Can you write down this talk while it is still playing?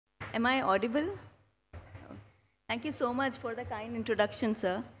Am I audible? Thank you so much for the kind introduction,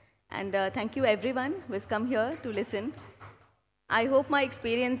 sir. And thank you everyone who has come here to listen. I hope my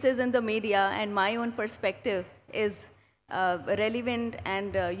experiences in the media and my own perspective is relevant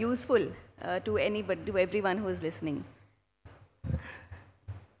and useful to anybody, to everyone who is listening.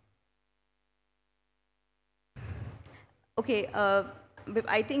 Okay,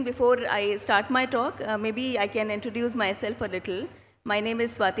 I think before I start my talk, maybe I can introduce myself a little. My name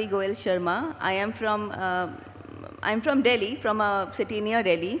is Swathi Ghoyal Sharma. I'm from Delhi, from a city near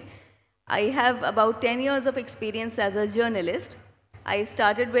Delhi. I have about 10 years of experience as a journalist. I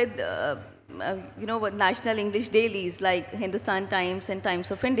started with, with national English dailies like Hindustan Times and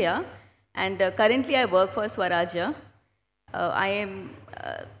Times of India. And currently I work for Swarajya.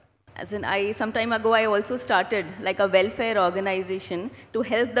 Some time ago, I also started like a welfare organization to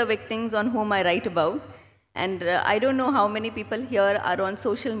help the victims on whom I write about. And I don't know how many people here are on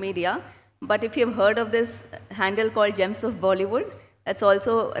social media, but if you've heard of this handle called Gems of Bollywood, that's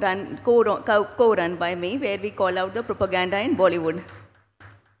also co-run by me, where we call out the propaganda in Bollywood.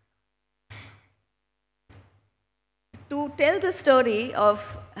 To tell the story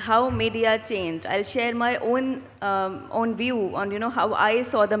of how media changed, I'll share my own view on how I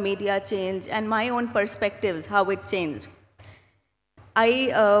saw the media change and my own perspectives, how it changed.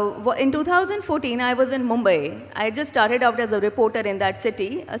 In 2014, I was in Mumbai. I just started out as a reporter in that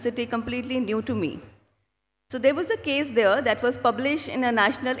city, a city completely new to me. So there was a case there that was published in a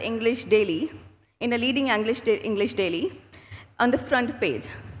national English daily, in a leading English daily, on the front page.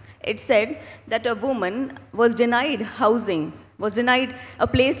 It said that a woman was denied housing, was denied a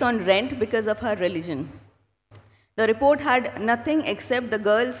place on rent because of her religion. The report had nothing except the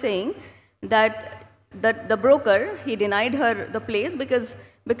girl saying that the broker, he denied her the place because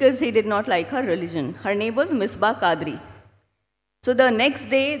he did not like her religion. Her name was Misbah Qadri. So the next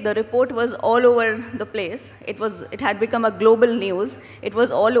day, the report was all over the place. It had become a global news. It was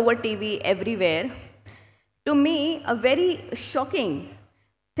all over TV everywhere. To me, a very shocking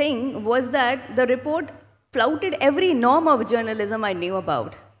thing was that the report flouted every norm of journalism I knew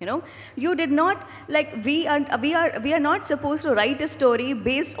about. You did not, like, we are not supposed to write a story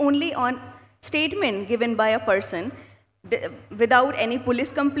based only on statement given by a person without any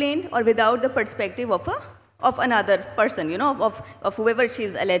police complaint or without the perspective of another person, of whoever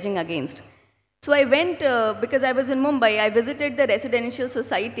she's alleging against. So I went, because I was in Mumbai, I visited the residential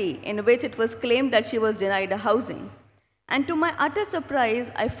society in which it was claimed that she was denied a housing. And to my utter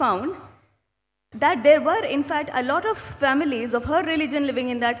surprise, I found that there were, in fact, a lot of families of her religion living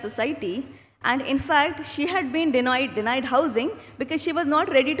in that society. And in fact, she had been denied housing because she was not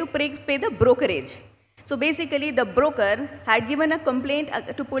ready to pay the brokerage. So basically, the broker had given a complaint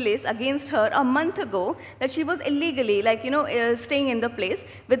to police against her a month ago that she was illegally, staying in the place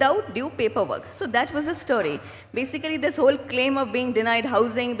without due paperwork. So that was the story. Basically, this whole claim of being denied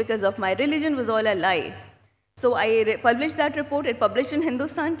housing because of my religion was all a lie. So I published that report. It published in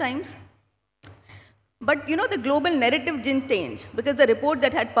Hindustan Times. But the global narrative didn't change because the report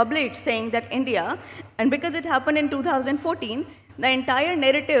that had published saying that India, and because it happened in 2014, the entire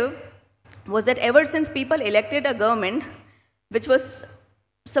narrative was that ever since people elected a government which was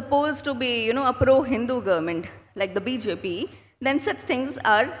supposed to be, a pro-Hindu government like the BJP, then such things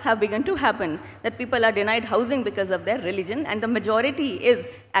have begun to happen, that people are denied housing because of their religion, and the majority is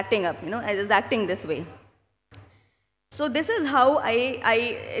acting up, is acting this way. So this is how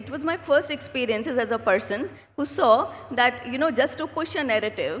it was my first experiences as a person who saw that, just to push a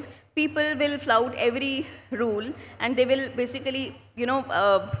narrative, people will flout every rule and they will basically, they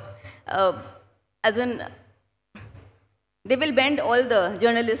will bend all the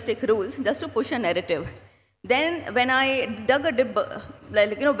journalistic rules just to push a narrative. Then when I dug a dip,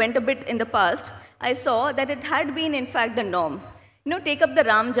 went a bit in the past, I saw that it had been, in fact, the norm. Take up the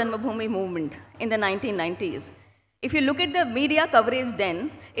Ram Janmabhoomi movement in the 1990s. If you look at the media coverage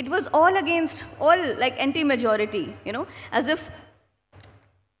then, it was all against, anti-majority, as if,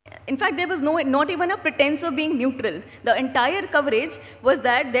 in fact, there was not even a pretense of being neutral. The entire coverage was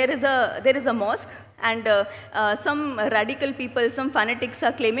that there is a mosque and some radical people, some fanatics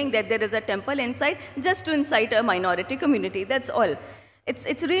are claiming that there is a temple inside just to incite a minority community, that's all.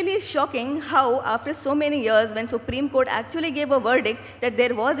 It's really shocking how, after so many years, when Supreme Court actually gave a verdict that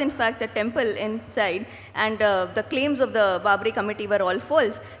there was, in fact, a temple inside, and the claims of the Babri committee were all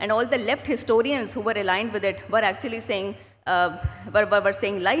false, and all the left historians who were aligned with it were actually saying, were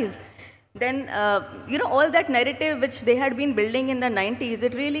saying lies, then, all that narrative which they had been building in the 90s,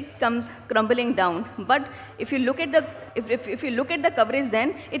 it really comes crumbling down. But if you look at the, if you look at the coverage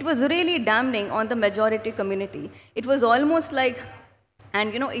then, it was really damning on the majority community. It was almost like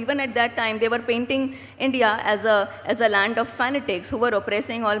And even at that time, they were painting India as a land of fanatics who were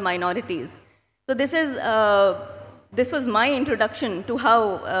oppressing all minorities. So this was my introduction to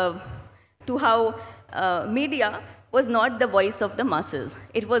how media was not the voice of the masses.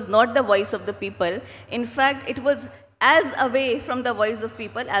 It was not the voice of the people. In fact, it was as away from the voice of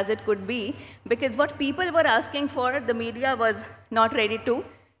people as it could be, because what people were asking for, the media was not ready to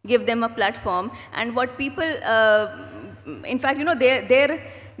give them a platform. And what people, in fact,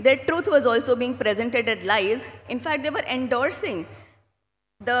 their truth was also being presented as lies. In fact, they were endorsing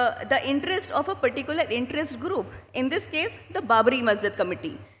the interest of a particular interest group. In this case, the Babri Masjid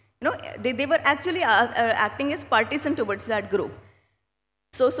Committee. They were actually acting as partisan towards that group.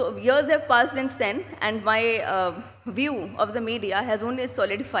 So years have passed since then, and my view of the media has only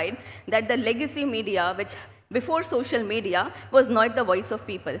solidified that the legacy media, which before social media was not the voice of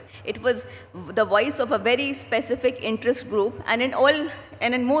people. It was the voice of a very specific interest group, and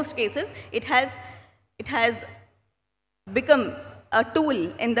in most cases, it has become a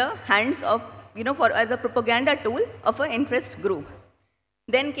tool in the hands of, as a propaganda tool of an interest group.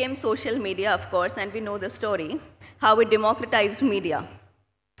 Then came social media, of course, and we know the story, how it democratized media.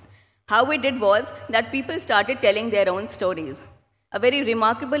 How it did was that people started telling their own stories. A very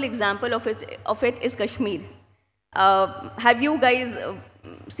remarkable example of it is Kashmir. Have you guys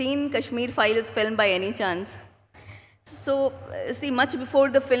seen Kashmir Files film by any chance? So, see, much before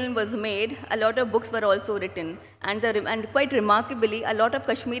the film was made, a lot of books were also written. And quite remarkably, a lot of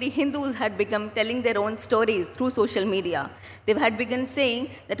Kashmiri Hindus had begun telling their own stories through social media. They had begun saying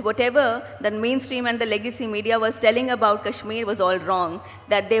that whatever the mainstream and the legacy media was telling about Kashmir was all wrong,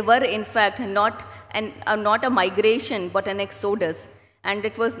 that they were, in fact, not a migration, but an exodus. And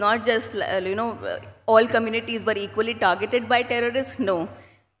it was not just, all communities were equally targeted by terrorists. No.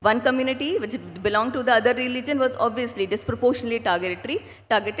 One community, which belonged to the other religion, was obviously disproportionately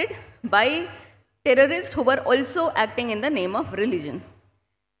targeted by terrorists who were also acting in the name of religion.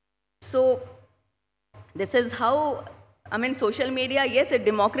 So this is how, social media, yes, it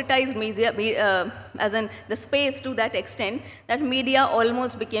democratized media, as in the space to that extent that media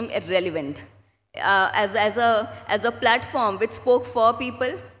almost became irrelevant. As a platform which spoke for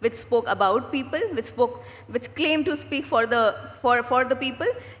people, which spoke about people, which claimed to speak for the people,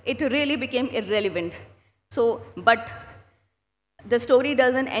 it really became irrelevant. So, but the story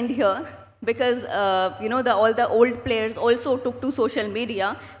doesn't end here, because all the old players also took to social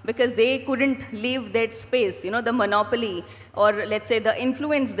media because they couldn't leave that space, the monopoly, or let's say the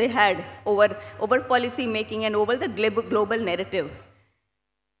influence they had over policy making and over the global narrative.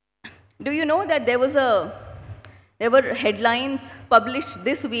 Do you know that there were headlines published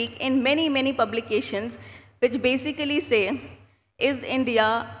this week in many publications which basically say, is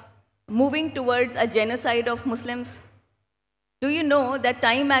India moving towards a genocide of Muslims? Do you know that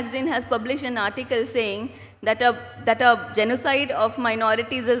Time magazine has published an article saying that a genocide of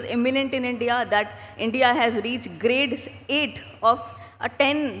minorities is imminent in India, that India has reached grade 8 of a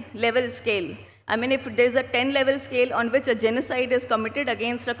 10-level scale? If there's a 10-level scale on which a genocide is committed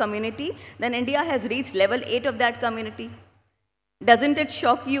against a community, then India has reached level 8 of that community. Doesn't it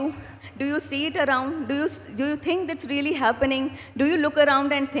shock you? Do you see it around? Do you think that's really happening? Do you look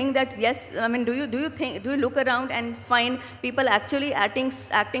around and think that, yes, do you look around and find people actually acting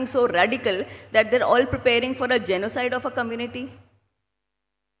so radical that they're all preparing for a genocide of a community?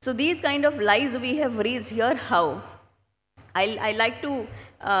 So these kind of lies we have reached here, how? I like to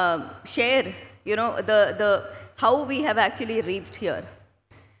share how we have actually reached here.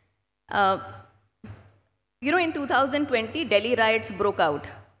 In 2020, Delhi riots broke out.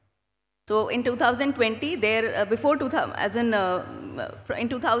 So in 2020, in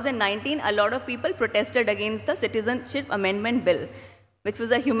 2019, a lot of people protested against the Citizenship Amendment Bill, which was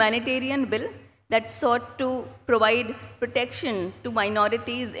a humanitarian bill that sought to provide protection to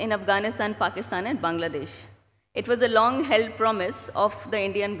minorities in Afghanistan, Pakistan, and Bangladesh. It was a long-held promise of the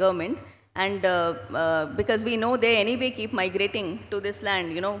Indian government, and because we know they anyway keep migrating to this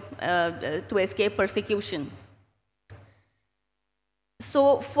land, to escape persecution.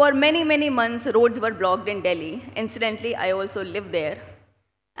 So for many months, roads were blocked in Delhi. Incidentally, I also live there,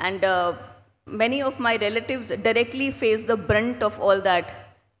 and many of my relatives directly faced the brunt of all that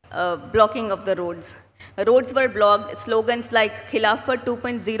blocking of the roads. Roads were blocked. Slogans like Khilafat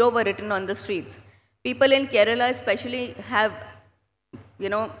 2.0 were written on the streets. People in Kerala especially have,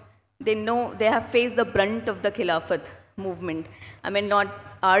 they have faced the brunt of the Khilafat movement. Not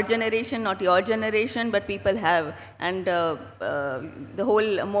our generation, not your generation, but people have. And the whole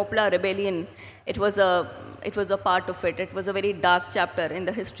Mopla rebellion, it was a part of it. It was a very dark chapter in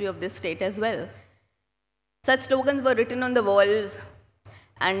the history of this state as well. Such slogans were written on the walls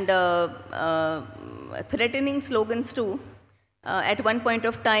and threatening slogans too. At one point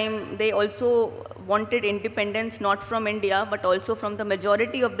of time, they also wanted independence not from India, but also from the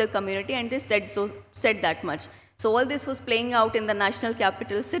majority of the community, and they said that much. So all this was playing out in the national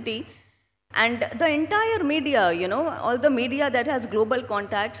capital city, and the entire media, all the media that has global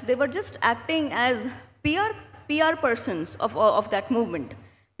contacts, they were just acting as PR persons of that movement.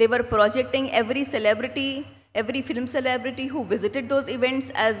 They were projecting every celebrity, every film celebrity who visited those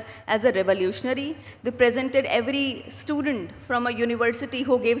events as a revolutionary. They presented every student from a university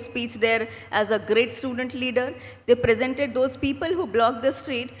who gave speech there as a great student leader. They presented those people who blocked the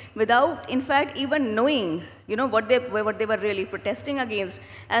street without, in fact, even knowing, what they were really protesting against,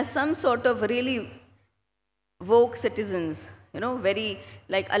 as some sort of really woke citizens, very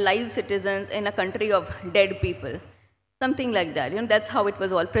like alive citizens in a country of dead people. Something like that. That's how it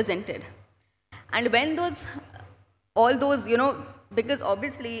was all presented. And when all those, because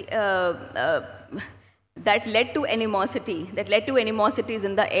obviously that led to animosity, animosities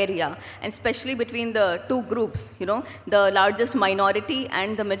in the area, and especially between the two groups, the largest minority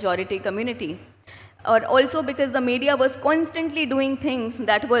and the majority community. Or also because the media was constantly doing things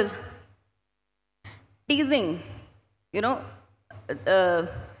that was teasing,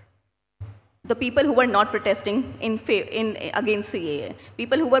 the people who were not protesting against CAA.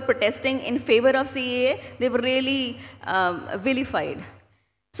 People who were protesting in favor of CAA, they were really vilified.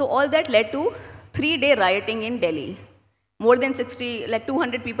 So all that led to 3-day rioting in Delhi. More than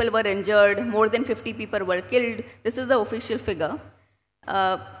 200 people were injured, more than 50 people were killed. This is the official figure.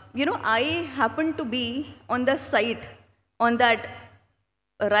 I happened to be on the site, on that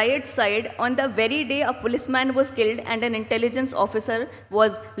riot side, on the very day a policeman was killed and an intelligence officer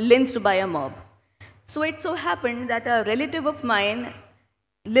was lynched by a mob. So it so happened that a relative of mine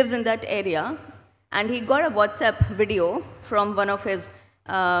lives in that area, and he got a WhatsApp video from one of his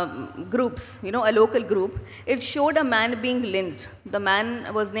groups, a local group. It showed a man being lynched. The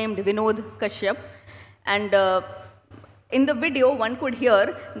man was named Vinod Kashyap, and in the video, one could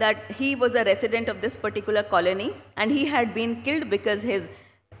hear that he was a resident of this particular colony, and he had been killed because his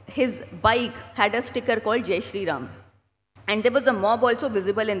bike had a sticker called Jai Shri Ram. And there was a mob also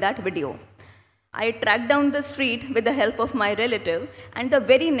visible in that video. I tracked down the street with the help of my relative, and the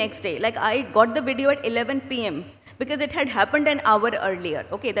very next day, I got the video at 11 p.m. because it had happened an hour earlier.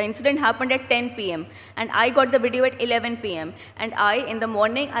 Okay, the incident happened at 10 p.m. and I got the video at 11 p.m. And in the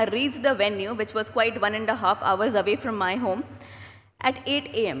morning, I reached the venue, which was quite 1.5 hours away from my home, at 8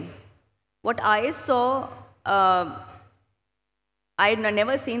 a.m. What I saw, I had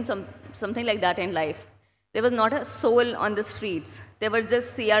never seen something like that in life. There was not a soul on the streets. There was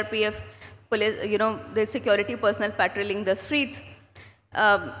just CRPF, police, the security personnel patrolling the streets.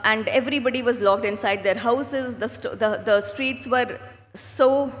 And everybody was locked inside their houses. The streets were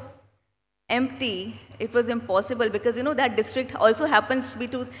so empty, it was impossible, because that district also happens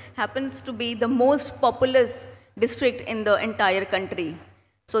to be the most populous district in the entire country.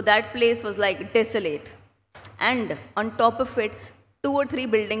 So that place was like desolate. And on top of it, 2 or 3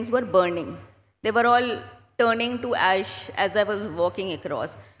 buildings were burning. They were all turning to ash as I was walking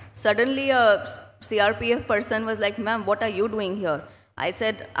across. Suddenly a CRPF person was like, "Ma'am, what are you doing here?" I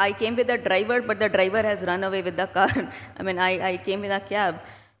said, "I came with a driver, but the driver has run away with the car." I came with a cab.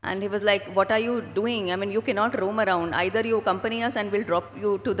 And he was like, "What are you doing? You cannot roam around. Either you accompany us and we'll drop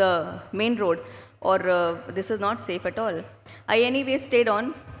you to the main road, or this is not safe at all." I anyway stayed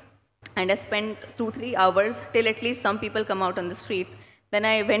on, and I spent 2-3 hours till at least some people come out on the streets. Then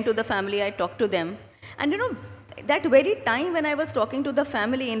I went to the family, I talked to them. And that very time when I was talking to the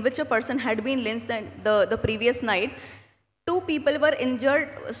family in which a person had been lynched the previous night, 2 people were injured,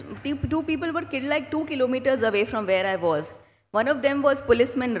 2 people were killed like 2 kilometers away from where I was. One of them was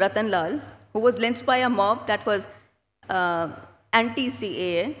policeman Ratan Lal, who was lynched by a mob that was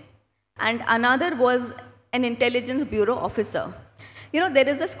anti-CAA, and another was an intelligence bureau officer. There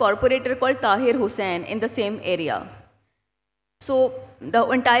is this corporator called Tahir Hussain in the same area. So the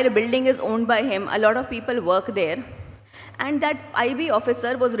entire building is owned by him. A lot of people work there. And that IB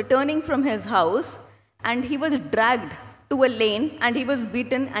officer was returning from his house, and he was dragged to a lane, and he was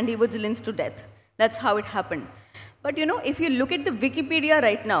beaten, and he was lynched to death. That's how it happened. But if you look at the Wikipedia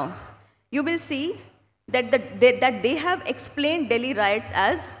right now, you will see that they have explained Delhi riots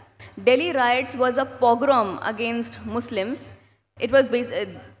as Delhi riots was a pogrom against Muslims. It was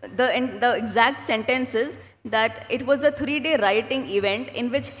the exact sentence is that it was a 3-day rioting event in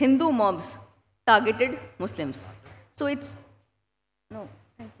which Hindu mobs targeted Muslims. So it's no,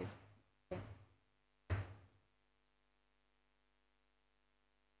 thank you.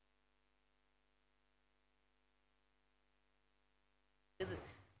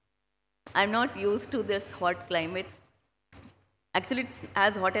 I'm not used to this hot climate. Actually, it's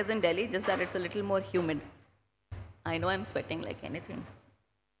as hot as in Delhi, just that it's a little more humid. I know I'm sweating like anything.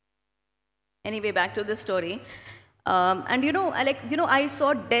 Anyway, back to the story. And I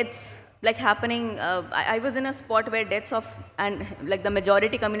saw deaths like happening. I was in a spot where deaths of, and like the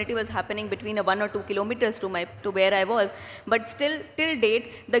majority community was happening between a 1 or 2 kilometers to where I was. But still, till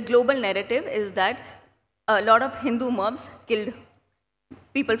date, the global narrative is that a lot of Hindu mobs killed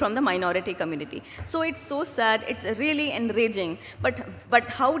people from the minority community. So it's so sad. It's really enraging. But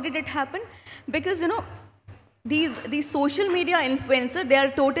how did it happen? Because these social media influencers, they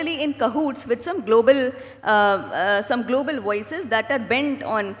are totally in cahoots with some global voices that are bent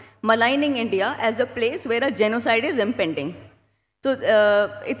on maligning India as a place where a genocide is impending. So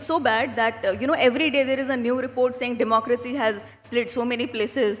it's so bad that every day there is a new report saying democracy has slid so many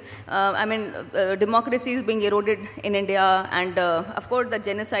places. Democracy is being eroded in India, and of course the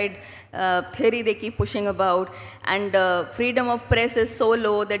genocide theory they keep pushing about, and freedom of press is so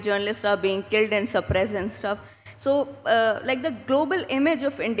low that journalists are being killed and suppressed and stuff. So like the global image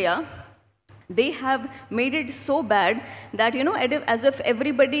of India, they have made it so bad that as if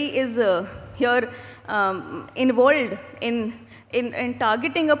everybody is here involved in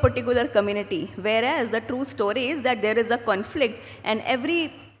targeting a particular community, whereas the true story is that there is a conflict and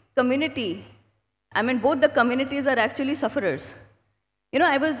every community, both the communities are actually sufferers.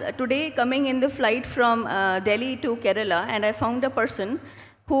 I was today coming in the flight from Delhi to Kerala, and I found a person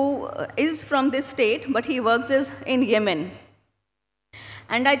who is from this state, but he works in Yemen.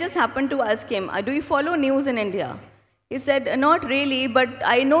 And I just happened to ask him, do you follow news in India? He said, not really, but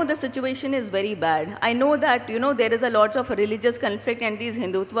I know the situation is very bad. I know that, there is a lot of religious conflict and these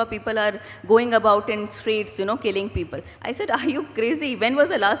Hindutva people are going about in streets, killing people. I said, are you crazy? When was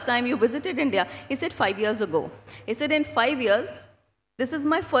the last time you visited India? He said, 5 years ago. He said, in 5 years, this is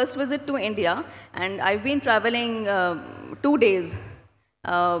my first visit to India, and I've been traveling 2 days.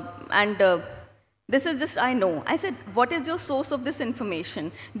 This is just, I know. I said, what is your source of this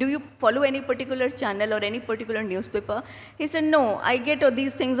information? Do you follow any particular channel or any particular newspaper? He said, no, I get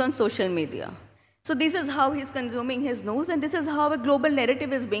these things on social media. So this is how he's consuming his news, and this is how a global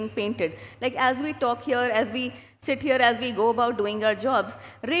narrative is being painted. Like as we talk here, as we sit here, as we go about doing our jobs,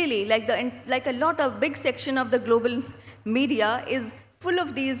 really, like a lot of big section of the global media is full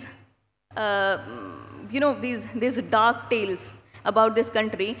of these, these dark tales about this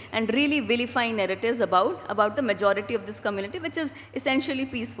country, and really vilifying narratives about the majority of this community, which is essentially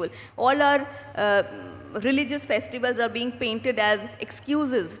peaceful. All our religious festivals are being painted as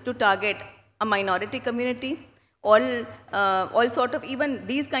excuses to target a minority community. All sort of, even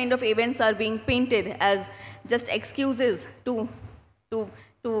these kind of events are being painted as just excuses to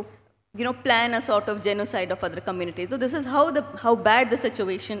plan a sort of genocide of other communities. So this is how bad the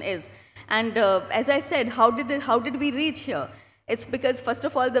situation is. And as I said, how did we reach here? It's because, first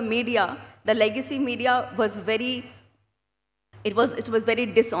of all, the media, the legacy media was very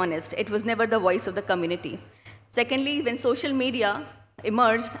dishonest. It was never the voice of the community. Secondly, when social media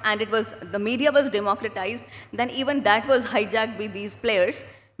emerged and the media was democratized, then even that was hijacked by these players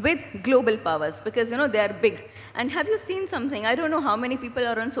with global powers, because they are big. And have you seen something? I don't know how many people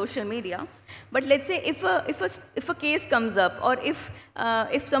are on social media, but let's say if a case comes up, or if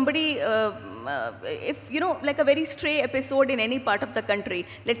somebody like a very stray episode in any part of the country,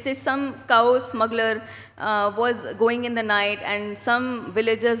 let's say some cow smuggler was going in the night and some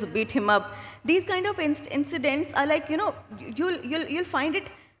villagers beat him up. These kind of incidents are like, you'll find it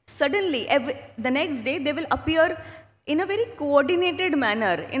suddenly, the next day they will appear in a very coordinated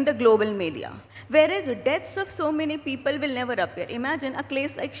manner in the global media, whereas deaths of so many people will never appear. Imagine a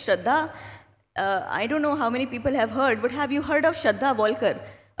case like Shraddha. I don't know how many people have heard, but have you heard of Shraddha Volkar,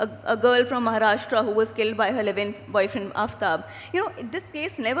 a girl from Maharashtra who was killed by her live-in boyfriend Aftab? This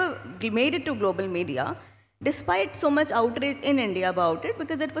case never made it to global media, despite so much outrage in India about it,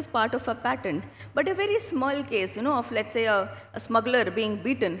 because it was part of a pattern. But a very small case, of, let's say, a smuggler being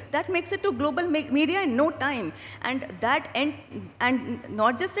beaten, that makes it to global media in no time. And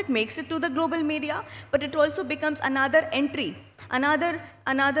not just it makes it to the global media, but it also becomes another entry, another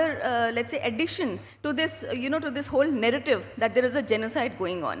let's say, addition to this, to this whole narrative that there is a genocide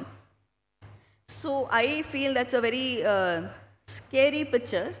going on. So I feel that's a very scary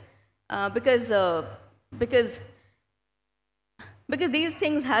picture, because these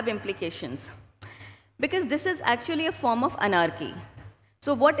things have implications. Because this is actually a form of anarchy.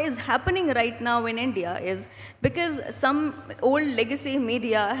 So what is happening right now in India is, because some old legacy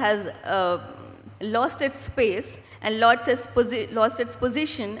media has lost its space and lost its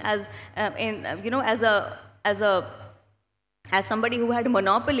position as as somebody who had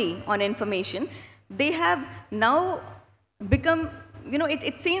monopoly on information, they have now become,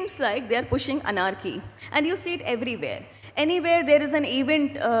 it seems like they are pushing anarchy. And you see it everywhere. Anywhere there is an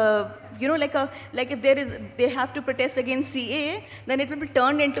event, like if they have to protest against CAA, then it will be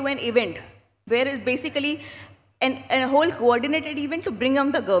turned into an event, where is basically a whole coordinated event to bring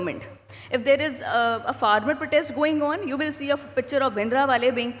down the government. If there is a farmer protest going on, you will see a picture of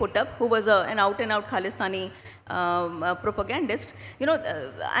Bhindranwale being put up, who was an out-and-out Khalistani propagandist.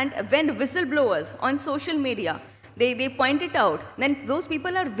 And when whistleblowers on social media, they point it out, then those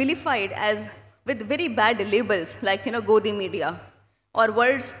people are vilified as with very bad labels like, Godi media, or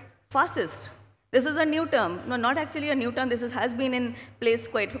words fascist. This is a new term. No, not actually a new term. This has been in place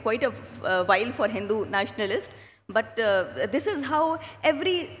quite a while for Hindu nationalists. But this is how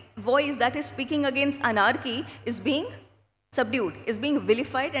every voice that is speaking against anarchy is being subdued, is being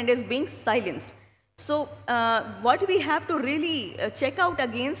vilified, and is being silenced. So what we have to really check out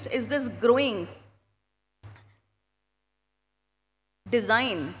against is this growing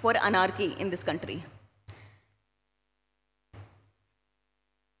design for anarchy in this country.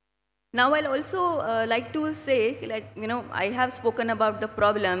 Now, I'll also like to say, I have spoken about the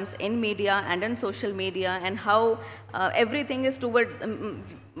problems in media and in social media, and how everything is towards,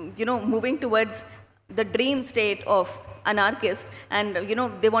 moving towards the dream state of anarchists, and,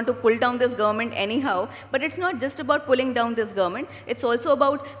 they want to pull down this government anyhow. But it's not just about pulling down this government, it's also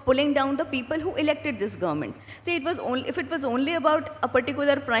about pulling down the people who elected this government. See, if it was only about a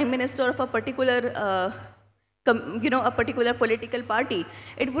particular prime minister of a particular a particular political party,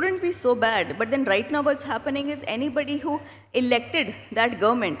 it wouldn't be so bad. But then right now what's happening is anybody who elected that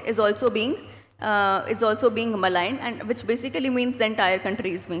government is also being maligned, and which basically means the entire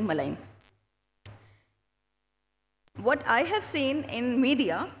country is being maligned. What I have seen in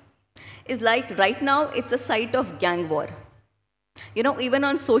media is like right now it's a site of gang war. Even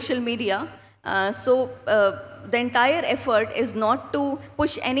on social media, the entire effort is not to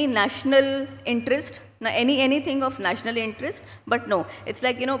push any national interest, anything of national interest, but no, it's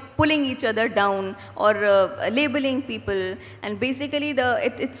like, pulling each other down, or labeling people, and basically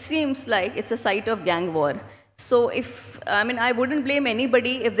it seems like it's a site of gang war. So I wouldn't blame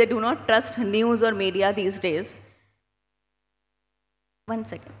anybody if they do not trust news or media these days. One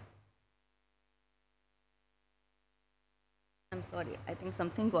second. I'm sorry, I think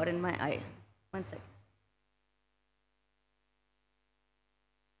something got in my eye. One second.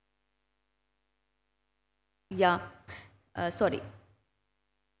 Yeah, sorry.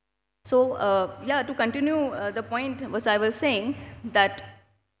 So, to continue the point I was saying that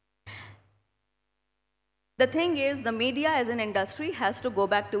the thing is, the media as an industry has to go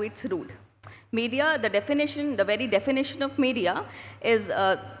back to its root. Media, the very definition of media is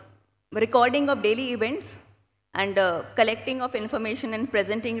recording of daily events, and collecting of information and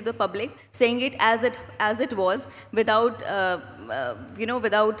presenting it to the public, saying it as it was, without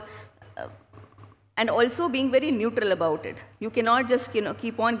and also being very neutral about it. You cannot just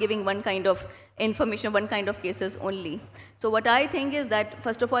keep on giving one kind of information, one kind of cases only. So what I think is that,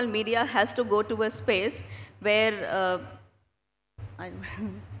 first of all, media has to go to a space where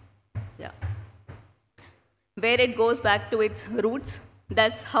where it goes back to its roots.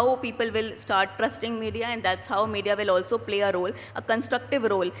 That's how people will start trusting media, and that's how media will also play a role, a constructive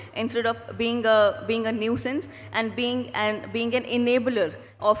role, instead of being a nuisance and being an enabler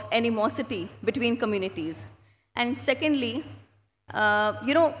of animosity between communities. And secondly,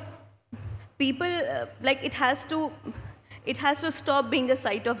 people it has to stop being a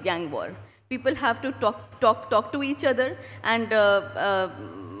site of gang war. People have to talk to each other, and the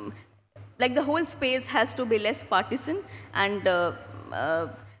whole space has to be less partisan, and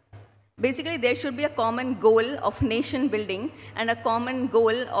basically there should be a common goal of nation building and a common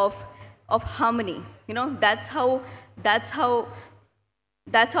goal of harmony. That's how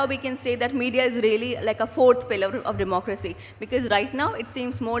we can say that media is really like a fourth pillar of democracy, because right now it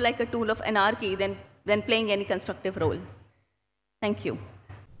seems more like a tool of anarchy than playing any constructive role. Thank you.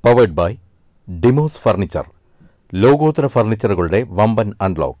 Powered by Dimos Furniture. Logotra Furniture Vamban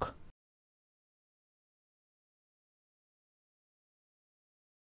Unlock.